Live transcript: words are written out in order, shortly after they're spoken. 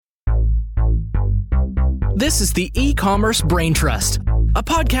This is the E-commerce Brain Trust, a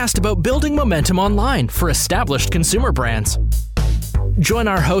podcast about building momentum online for established consumer brands. Join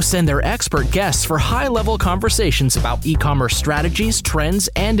our hosts and their expert guests for high-level conversations about e-commerce strategies, trends,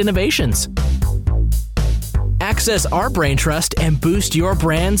 and innovations. Access our brain trust and boost your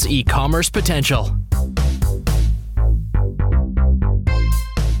brand's e-commerce potential.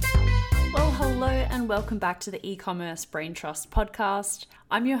 Well, hello and welcome back to the E-commerce Brain Trust podcast.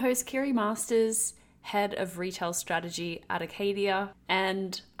 I'm your host, Kiri Masters, Head of Retail Strategy at Acadia,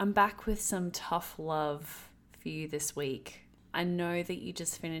 and I'm back with some tough love for you this week. I know that you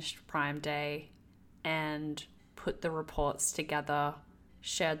just finished Prime Day and put the reports together,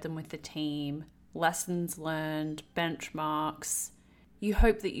 shared them with the team, lessons learned, benchmarks. You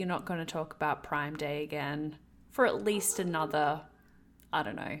hope that you're not going to talk about Prime Day again for at least another,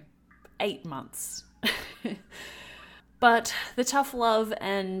 8 months. But the tough love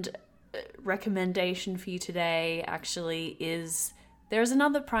and recommendation for you today actually is there's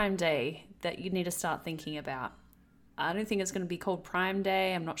another Prime Day that you need to start thinking about. I don't think it's going to be called Prime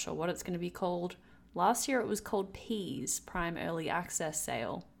Day. I'm not sure what it's going to be called. Last year it was called PEAS, Prime Early Access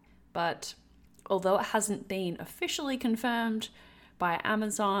Sale. But although it hasn't been officially confirmed by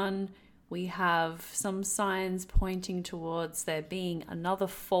Amazon, we have some signs pointing towards there being another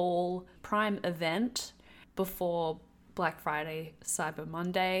fall Prime event before Black Friday, Cyber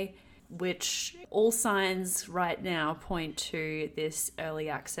Monday, which all signs right now point to this early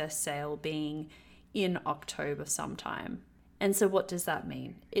access sale being in October sometime. And so what does that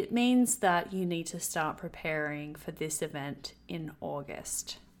mean? It means that you need to start preparing for this event in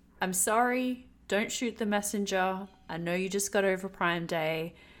August. I'm sorry, don't shoot the messenger. I know you just got over Prime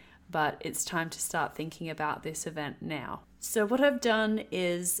Day, but it's time to start thinking about this event now. So what I've done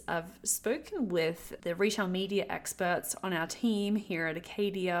is I've spoken with the retail media experts on our team here at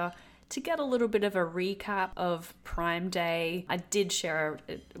Acadia to get a little bit of a recap of Prime Day. I did share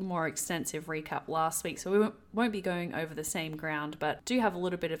a more extensive recap last week, so we won't be going over the same ground, but do have a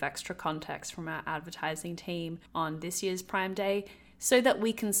little bit of extra context from our advertising team on this year's Prime Day so that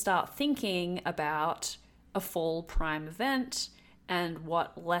we can start thinking about a fall Prime event and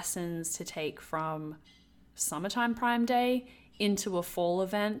what lessons to take from summertime Prime Day into a fall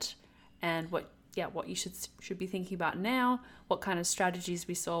event and what you should be thinking about now, what kind of strategies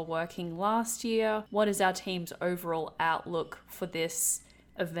we saw working last year, what is our team's overall outlook for this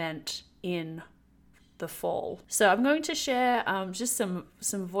event in the fall. So I'm going to share just some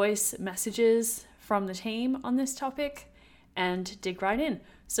voice messages from the team on this topic and dig right in.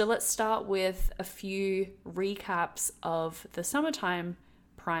 So let's start with a few recaps of the summertime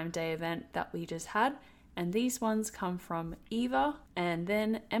Prime Day event that we just had. And these ones come from Eva and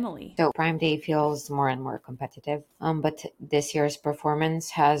then Emily. So Prime Day feels more and more competitive, but this year's performance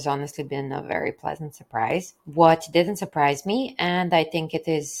has honestly been a very pleasant surprise. What didn't surprise me, and I think it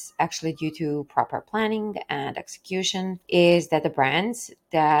is actually due to proper planning and execution, is that the brands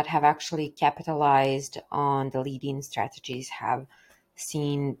that have actually capitalized on the leading strategies have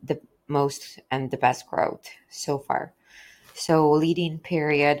seen the most and the best growth so far. So leading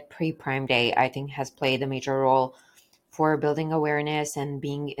period pre-Prime Day, I think, has played a major role for building awareness and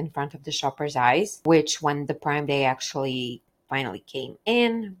being in front of the shopper's eyes, which when the Prime Day actually finally came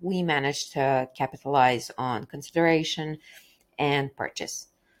in, we managed to capitalize on consideration and purchase.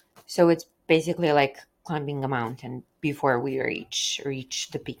 So it's basically like climbing a mountain before we reach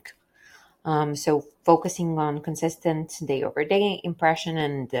the peak. So focusing on consistent day-over-day impression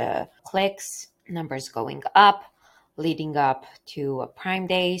and clicks, numbers going up, leading up to a Prime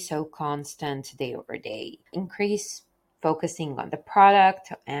Day, so constant day-over-day increase, focusing on the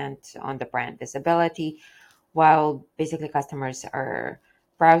product and on the brand visibility, while basically customers are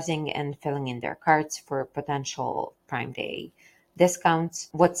browsing and filling in their carts for potential Prime Day discounts.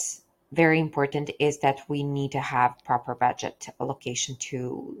 What's very important is that we need to have proper budget allocation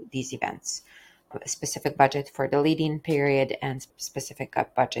to these events. A specific budget for the lead-in period and specific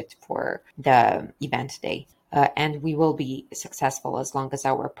budget for the event day. And we will be successful as long as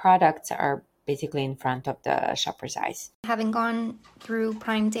our products are basically in front of the shopper's eyes. Having gone through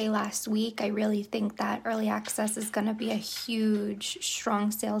Prime Day last week, I really think that early access is going to be a huge,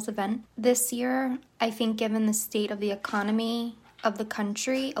 strong sales event. This year, I think given the state of the economy of the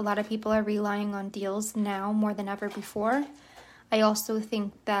country, a lot of people are relying on deals now more than ever before. I also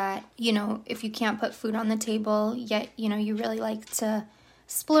think that, if you can't put food on the table, yet, you really like to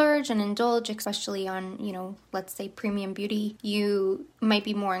splurge and indulge, especially on, let's say premium beauty, you might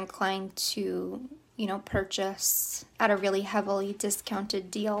be more inclined to, purchase at a really heavily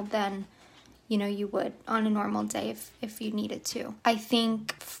discounted deal than, you would on a normal day if you needed to. I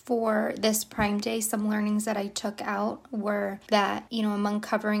think for this Prime Day, some learnings that I took out were that, among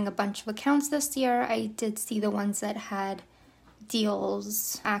covering a bunch of accounts this year, I did see the ones that had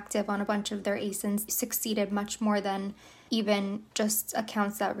deals active on a bunch of their ASINs succeeded much more than even just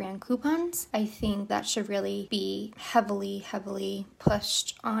accounts that ran coupons. I think that should really be heavily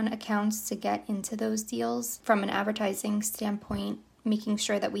pushed on accounts to get into those deals. From an advertising standpoint, making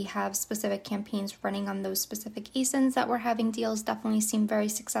sure that we have specific campaigns running on those specific ASINs that were having deals definitely seemed very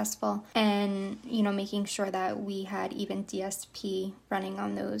successful. And, making sure that we had even DSP running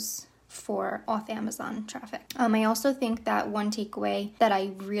on those for off Amazon traffic. I also think that one takeaway that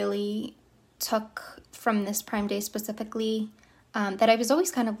I really took from this Prime Day specifically, that I was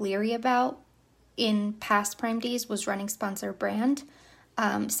always kind of leery about in past Prime Days, was running sponsor brand.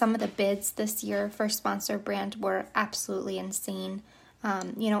 Some of the bids this year for sponsor brand were absolutely insane.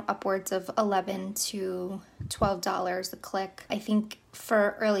 Upwards of $11 to $12 a click. I think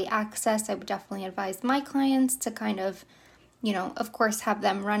for early access, I would definitely advise my clients to kind of of course have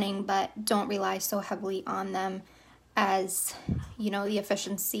them running, but don't rely so heavily on them as, the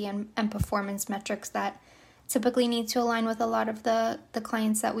efficiency and performance metrics that typically need to align with a lot of the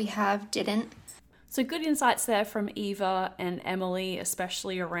clients that we have didn't. So good insights there from Eva and Emily,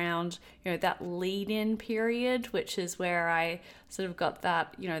 especially around, that lead-in period, which is where I sort of got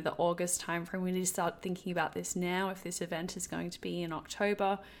that, the August timeframe. We need to start thinking about this now. If this event is going to be in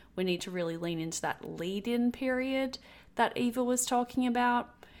October, we need to really lean into that lead-in period that Eva was talking about.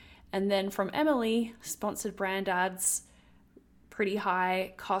 And then from Emily, sponsored brand ads, pretty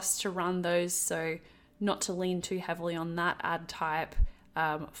high cost to run those, so not to lean too heavily on that ad type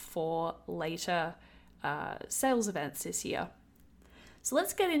for later sales events this year. So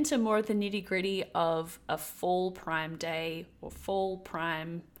let's get into more of the nitty-gritty of a fall Prime Day or fall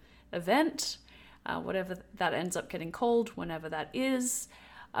Prime event, whatever that ends up getting called, whenever that is.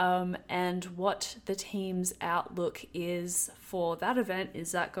 And what the team's outlook is for that event.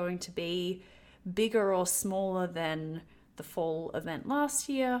 Is that going to be bigger or smaller than the fall event last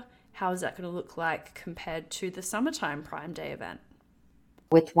year? How is that going to look like compared to the summertime Prime Day event?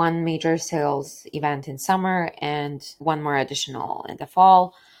 With one major sales event in summer and one more additional in the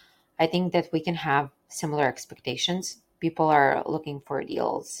fall, I think that we can have similar expectations. People are looking for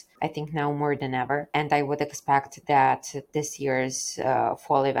deals, I think now more than ever. And I would expect that this year's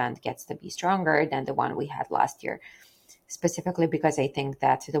fall event gets to be stronger than the one we had last year. Specifically because I think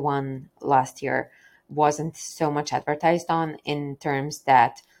that the one last year wasn't so much advertised on, in terms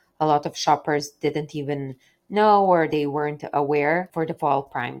that a lot of shoppers didn't even know or they weren't aware for the fall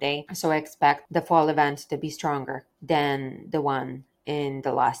Prime Day. So I expect the fall event to be stronger than the one in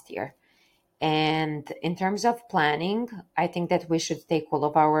the last year. And in terms of planning, I think that we should take all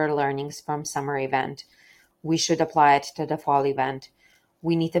of our learnings from summer event. We should apply it to the fall event.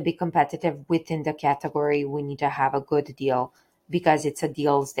 We need to be competitive within the category. We need to have a good deal because it's a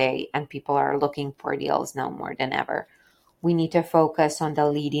deals day and people are looking for deals now more than ever. We need to focus on the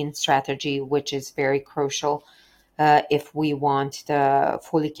lead-in strategy, which is very crucial if we want to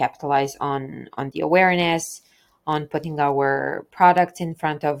fully capitalize on the awareness, on putting our product in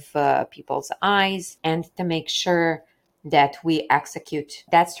front of people's eyes, and to make sure that we execute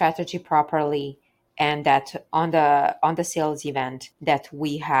that strategy properly, and that on the sales event that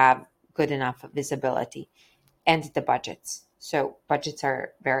we have good enough visibility and the budgets. So budgets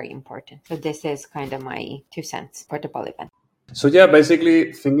are very important. So this is kind of my 2 cents for the fall event. So yeah,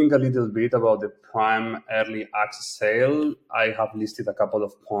 basically thinking a little bit about the Prime early access sale, I have listed a couple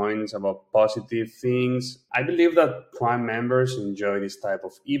of points about positive things. I believe that Prime members enjoy this type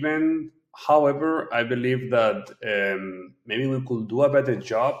of event. However, I believe that maybe we could do a better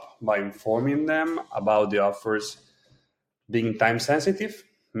job by informing them about the offers being time sensitive,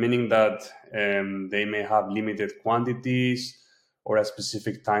 meaning that they may have limited quantities or a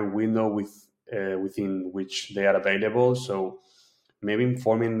specific time window within which they are available. So maybe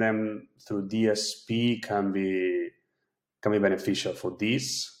informing them through DSP can be beneficial for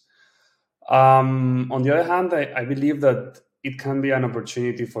this. On the other hand, I believe that it can be an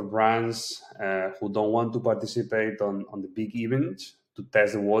opportunity for brands who don't want to participate on the big event to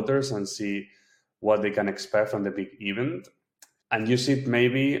test the waters and see what they can expect from the big event. And use it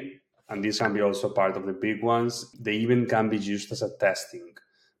maybe, and this can be also part of the big ones, the event can be used as a testing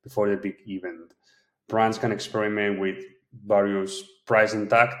before the big event. Brands can experiment with various pricing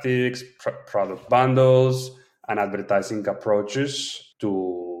tactics, product bundles, and advertising approaches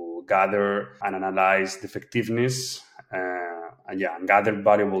to gather and analyze the effectiveness and gather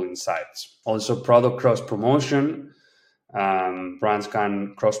valuable insights. Also, product cross promotion Brands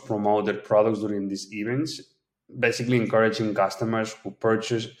can cross-promote their products during these events, basically encouraging customers who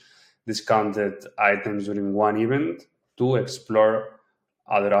purchase discounted items during one event to explore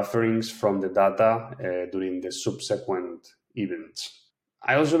other offerings from the data during the subsequent events.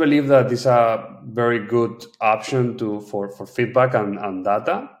 I also believe that this is a very good option for feedback and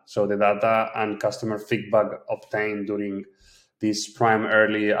data. So the data and customer feedback obtained during this Prime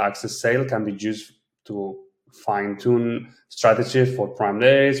Early Access sale can be used to fine-tune strategies for Prime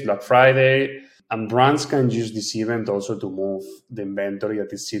Days, Black Friday, and brands can use this event also to move the inventory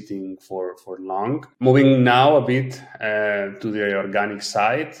that is sitting for long. Moving now a bit to the organic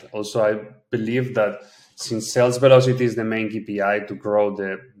side, also I believe that since sales velocity is the main KPI to grow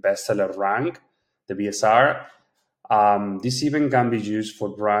the bestseller rank, the BSR, this event can be used for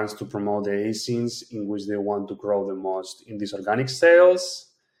brands to promote the ASINs in which they want to grow the most in these organic sales.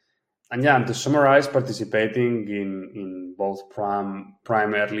 And yeah, and to summarize, participating in both Prime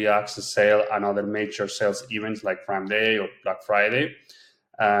Early Access sale and other major sales events like Prime Day or Black Friday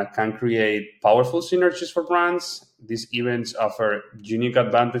can create powerful synergies for brands. These events offer unique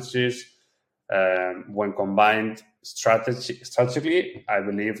advantages when combined strategically. I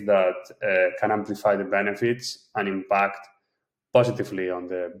believe that can amplify the benefits and impact positively on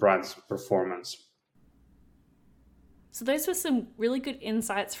the brand's performance. So those were some really good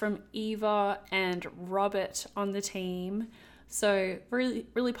insights from Eva and Robert on the team. So really,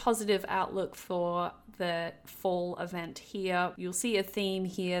 really positive outlook for the fall event here. You'll see a theme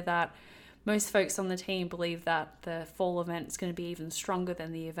here that most folks on the team believe that the fall event is going to be even stronger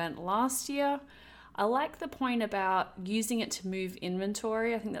than the event last year. I like the point about using it to move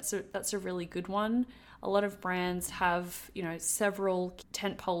inventory. I think that's a really good one. A lot of brands have, several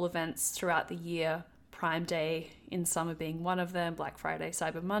tentpole events throughout the year. Prime Day in summer being one of them, Black Friday,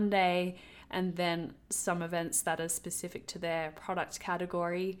 Cyber Monday, and then some events that are specific to their product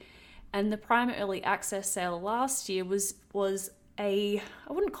category. And the Prime Early Access sale last year was I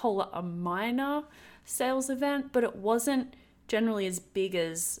wouldn't call it a minor sales event, but it wasn't generally as big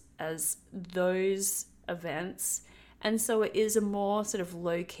as those events. And so it is a more sort of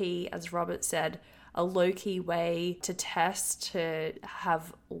low-key, as Robert said, a low-key way to test, to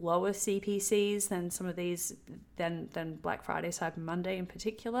have lower CPCs than some of these, than Black Friday, Cyber Monday in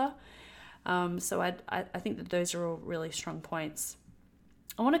particular. So I think that those are all really strong points.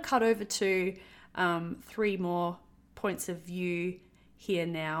 I want to cut over to 3 more points of view here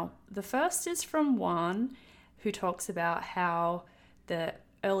now. The first is from Juan, who talks about how the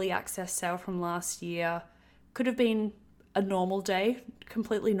early access sale from last year could have been a normal day,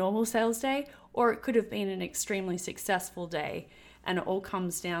 completely normal sales day, or it could have been an extremely successful day. And it all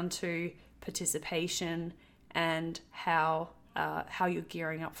comes down to participation and how you're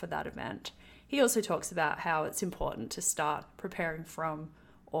gearing up for that event. He also talks about how it's important to start preparing from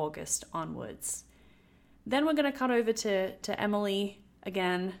August onwards. Then we're going to cut over to Emily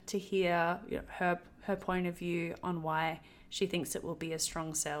again to hear her point of view on why she thinks it will be a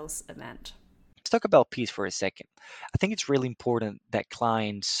strong sales event. Let's talk about peace for a second. I think it's really important that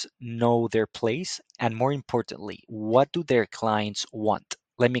clients know their place, and more importantly, what do their clients want?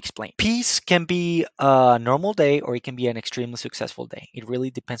 Let me explain. Peace can be a normal day or it can be an extremely successful day. It really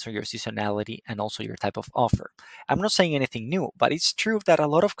depends on your seasonality and also your type of offer. I'm not saying anything new, but it's true that a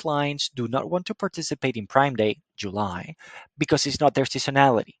lot of clients do not want to participate in Prime Day, July, because it's not their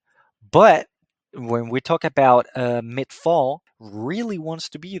seasonality. But when we talk about mid-fall, really wants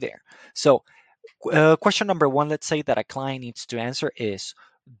to be there. So question number 1, let's say that a client needs to answer is,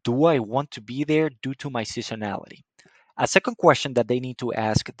 do I want to be there due to my seasonality? A second question that they need to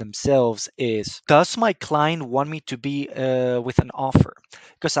ask themselves is, does my client want me to be with an offer?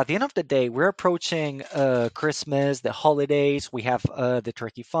 Because at the end of the day, we're approaching Christmas, the holidays, we have the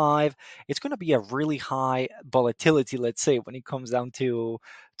Turkey 5. It's going to be a really high volatility, let's say, when it comes down to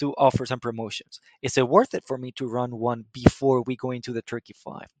offers and promotions. Is it worth it for me to run one before we go into the Turkey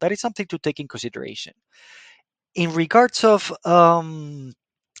 5? That is something to take in consideration. In regards of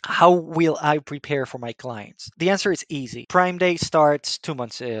how will I prepare for my clients? The answer is easy. Prime Day starts 2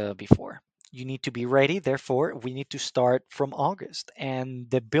 months before. You need to be ready. Therefore, we need to start from August. And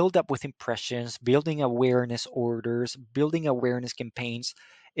the build up with impressions, building awareness orders, building awareness campaigns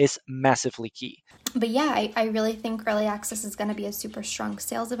is massively key. But yeah, I really think early access is going to be a super strong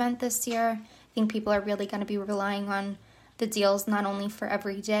sales event this year. I think people are really going to be relying on the deals not only for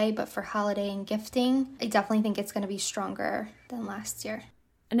every day, but for holiday and gifting. I definitely think it's going to be stronger than last year.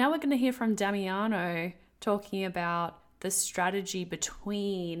 And now we're going to hear from Damiano talking about the strategy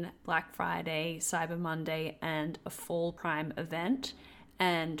between Black Friday, Cyber Monday, and a fall Prime event,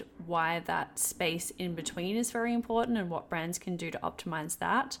 and why that space in between is very important and what brands can do to optimize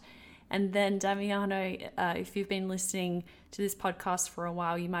that. And then, Damiano, if you've been listening to this podcast for a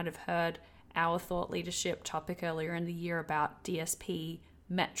while, you might have heard our thought leadership topic earlier in the year about DSP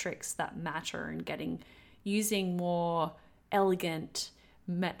metrics that matter and using more elegant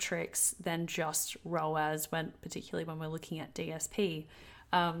metrics than just ROAS, particularly when we're looking at DSP.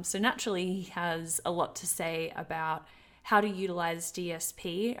 So naturally, he has a lot to say about how to utilize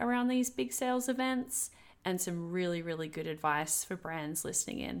DSP around these big sales events and some really, really good advice for brands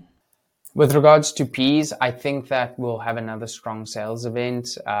listening in. With regards to Ps, I think that we'll have another strong sales event,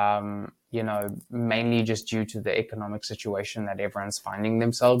 mainly just due to the economic situation that everyone's finding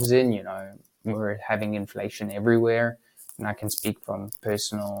themselves in. We're having inflation everywhere. And I can speak from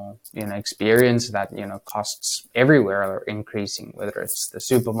personal, experience that, costs everywhere are increasing, whether it's the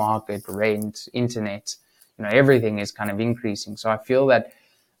supermarket, rent, internet, everything is kind of increasing. So I feel that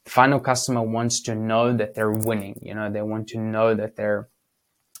the final customer wants to know that they're winning. They want to know that they're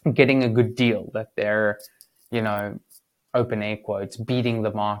getting a good deal, that they're, open air quotes, beating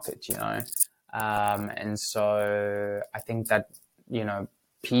the market, and so I think that,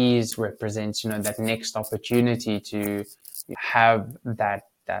 Ps represents, that next opportunity to have that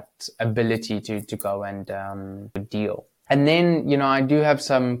ability to go and deal. And then, I do have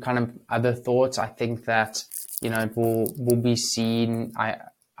some kind of other thoughts. I think that, it will be seen.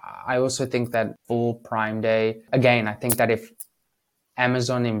 I also think that full Prime Day, again, I think that if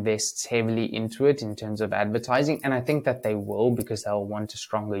Amazon invests heavily into it in terms of advertising, and I think that they will because they'll want a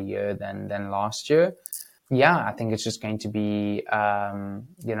stronger year than last year. Yeah, I think it's just going to be,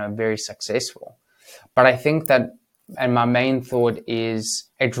 very successful. But I think that, and my main thought is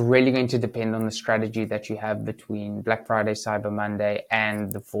it's really going to depend on the strategy that you have between Black Friday, Cyber Monday,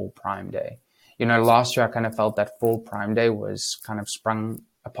 and the full Prime Day. Last year I kind of felt that full Prime Day was kind of sprung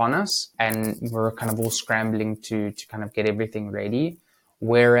upon us and we're kind of all scrambling to kind of get everything ready.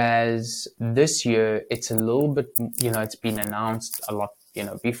 Whereas this year it's a little bit, it's been announced a lot,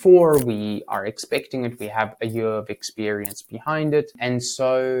 before. We are expecting it. We have a year of experience behind it. And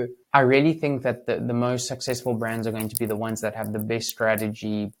so I really think that the most successful brands are going to be the ones that have the best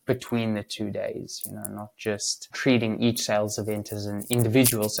strategy between the 2 days, not just treating each sales event as an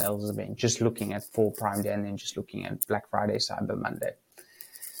individual sales event, just looking at full Prime Day and then just looking at Black Friday, Cyber Monday.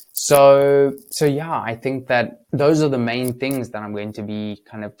 So yeah, I think that those are the main things that I'm going to be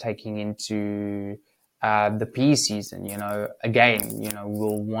kind of taking into the P season. Again,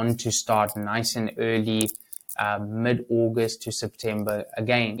 we'll want to start nice and early, mid-August to September,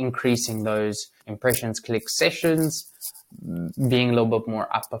 again, increasing those impressions, click sessions, being a little bit more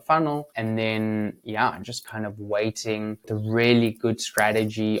upper funnel, and then, just kind of waiting the really good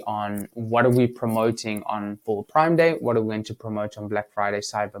strategy on what are we promoting on full Prime Day, what are we going to promote on Black Friday,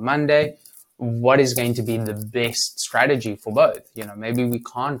 Cyber Monday, what is going to be the best strategy for both. Maybe we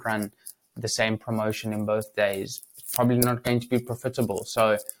can't run the same promotion in both days. It's probably not going to be profitable.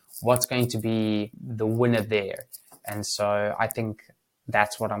 So what's going to be the winner there? And so I think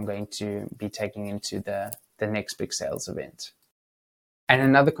that's what I'm going to be taking into the next big sales event. And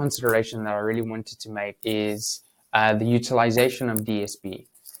another consideration that I really wanted to make is the utilization of DSP.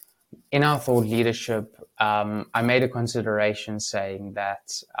 In our thought leadership, I made a consideration saying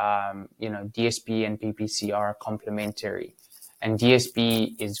that, DSP and PPC are complementary. And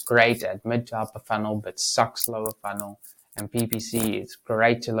DSP is great at mid to upper funnel, but sucks lower funnel. And PPC is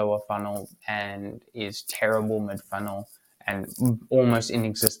great to lower funnel and is terrible mid funnel and almost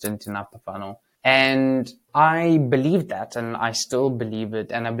inexistent in upper funnel. And I believe that, and I still believe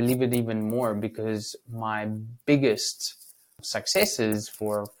it, and I believe it even more because my biggest successes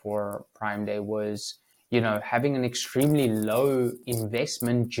for Prime Day was, having an extremely low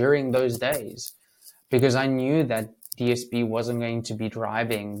investment during those days, because I knew that DSP wasn't going to be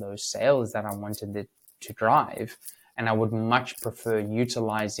driving those sales that I wanted it to drive. And I would much prefer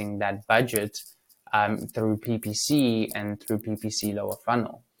utilizing that budget through PPC and through PPC lower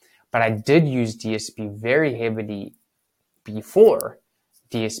funnel. But I did use DSP very heavily before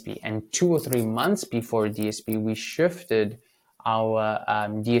DSP. And 2 or 3 months before DSP, we shifted our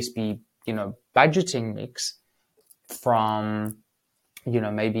DSP, budgeting mix from,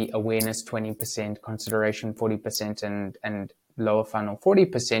 maybe awareness 20%, consideration 40%, and lower funnel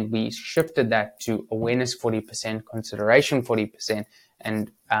 40%. We shifted that to awareness 40%, consideration 40%,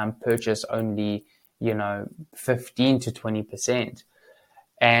 and purchase only, 15 to 20%.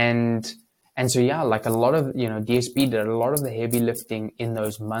 And so, like a lot of, DSP did a lot of the heavy lifting in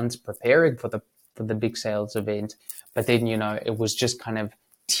those months preparing for the big sales event. But then, it was just kind of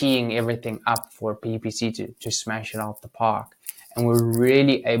teeing everything up for PPC to smash it out the park. and we're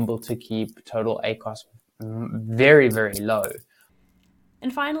really able to keep total ACOS very, very low.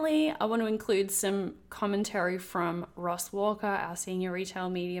 And finally, I want to include some commentary from Ross Walker, our senior retail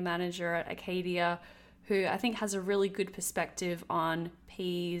media manager at Acadia, who I think has a really good perspective on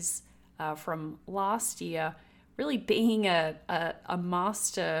peas from last year, really being a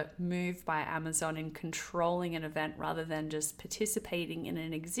master move by Amazon in controlling an event rather than just participating in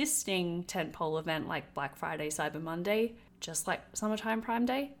an existing tentpole event like Black Friday, Cyber Monday. Just like Summertime Prime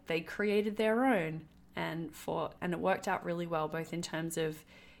Day, they created their own. And it worked out really well, both in terms of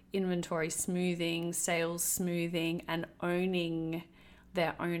inventory smoothing, sales smoothing, and owning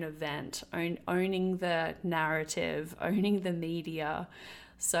their own event, owning the narrative, owning the media.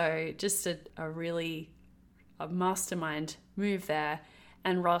 So just a mastermind move there.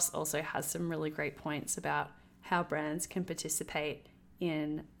 And Ross also has some really great points about how brands can participate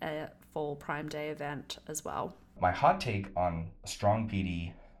in a fall Prime Day event as well. My hot take on a strong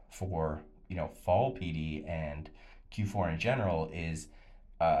PD for fall PD and Q4 in general is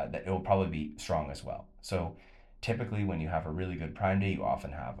that it will probably be strong as well. So typically when you have a really good Prime Day, you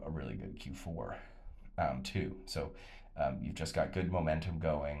often have a really good Q4 too. So you've just got good momentum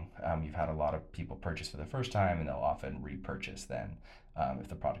going. You've had a lot of people purchase for the first time, and they'll often repurchase then if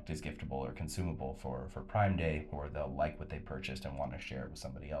the product is giftable or consumable for Prime Day, or they'll like what they purchased and want to share it with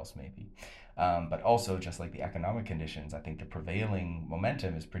somebody else maybe. But also, just like the economic conditions, I think the prevailing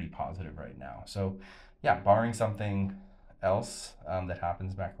momentum is pretty positive right now. So yeah, barring something else that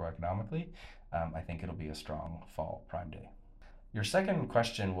happens macroeconomically, I think it'll be a strong fall Prime Day. Your second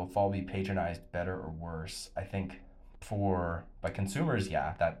question, will fall be patronized better or worse? I think by consumers,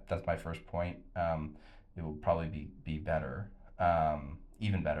 yeah, that's my first point. It will probably be better,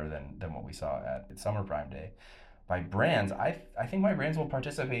 even better than what we saw at Summer Prime Day. By brands, I think my brands will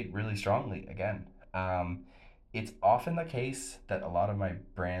participate really strongly again. It's often the case that a lot of my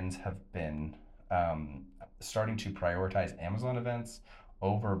brands have been starting to prioritize Amazon events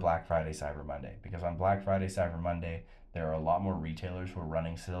over Black Friday, Cyber Monday, because on Black Friday, Cyber Monday, there are a lot more retailers who are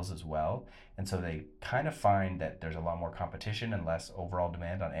running sales as well. And so they kind of find that there's a lot more competition and less overall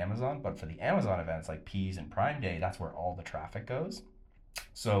demand on Amazon. But for the Amazon events like Peas and Prime Day, that's where all the traffic goes.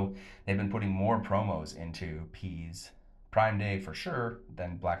 So they've been putting more promos into Peas Prime Day for sure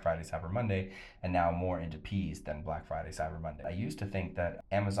than Black Friday, Cyber Monday, and now more into Peas than Black Friday, Cyber Monday. I used to think that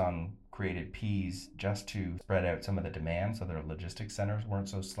Amazon created Peas just to spread out some of the demand so their logistics centers weren't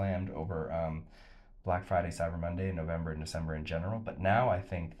so slammed over Black Friday, Cyber Monday, and November and December in general. But now I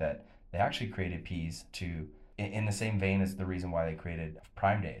think that they actually created Peas in the same vein as the reason why they created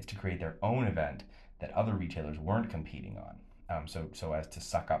Prime Day, is to create their own event that other retailers weren't competing on. So as to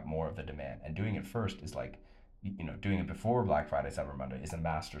suck up more of the demand. And doing it first is like, doing it before Black Friday, Cyber Monday is a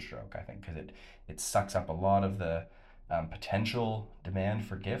masterstroke, I think, because it sucks up a lot of the potential demand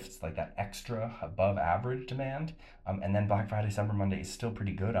for gifts, like that extra above average demand. And then Black Friday, Cyber Monday is still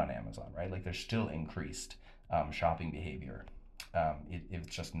pretty good on Amazon, right? Like there's still increased shopping behavior. It's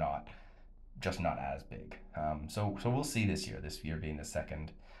just not as big. So we'll see this year being the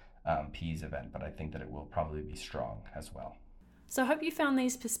second Peas event, but I think that it will probably be strong as well. So I hope you found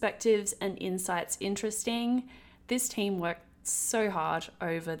these perspectives and insights interesting. This team worked so hard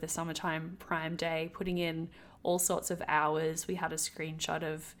over the Summertime Prime Day, putting in all sorts of hours. We had a screenshot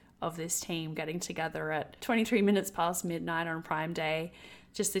of this team getting together at 23 minutes past midnight on Prime Day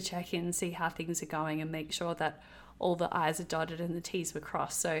just to check in, see how things are going, and make sure that all the I's are dotted and the T's were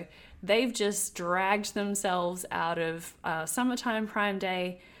crossed. So they've just dragged themselves out of Summertime Prime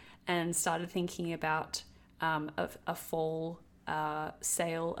Day and started thinking about a fall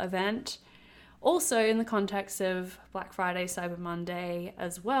sale event. Also in the context of Black Friday, Cyber Monday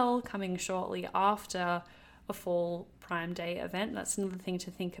as well, coming shortly after a fall Prime Day event. That's another thing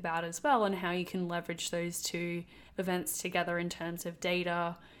to think about as well, and how you can leverage those two events together in terms of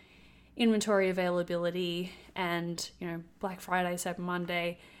data, inventory availability, and Black Friday, Cyber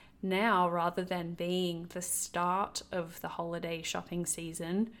Monday now, rather than being the start of the holiday shopping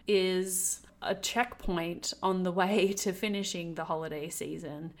season, is a checkpoint on the way to finishing the holiday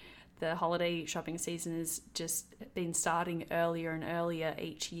season. The holiday shopping season has just been starting earlier and earlier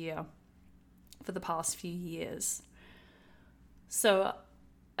each year for the past few years. So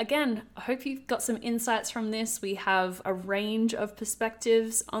again, I hope you've got some insights from this. We have a range of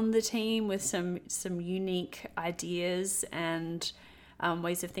perspectives on the team with some unique ideas and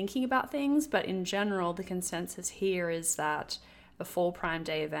ways of thinking about things. But in general, the consensus here is that a fall Prime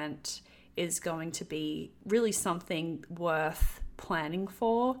Day event is going to be really something worth planning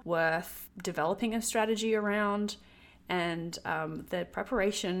for, worth developing a strategy around, and the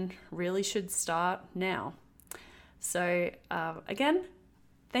preparation really should start now. So again,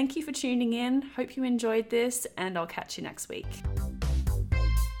 thank you for tuning in. Hope you enjoyed this, and I'll catch you next week.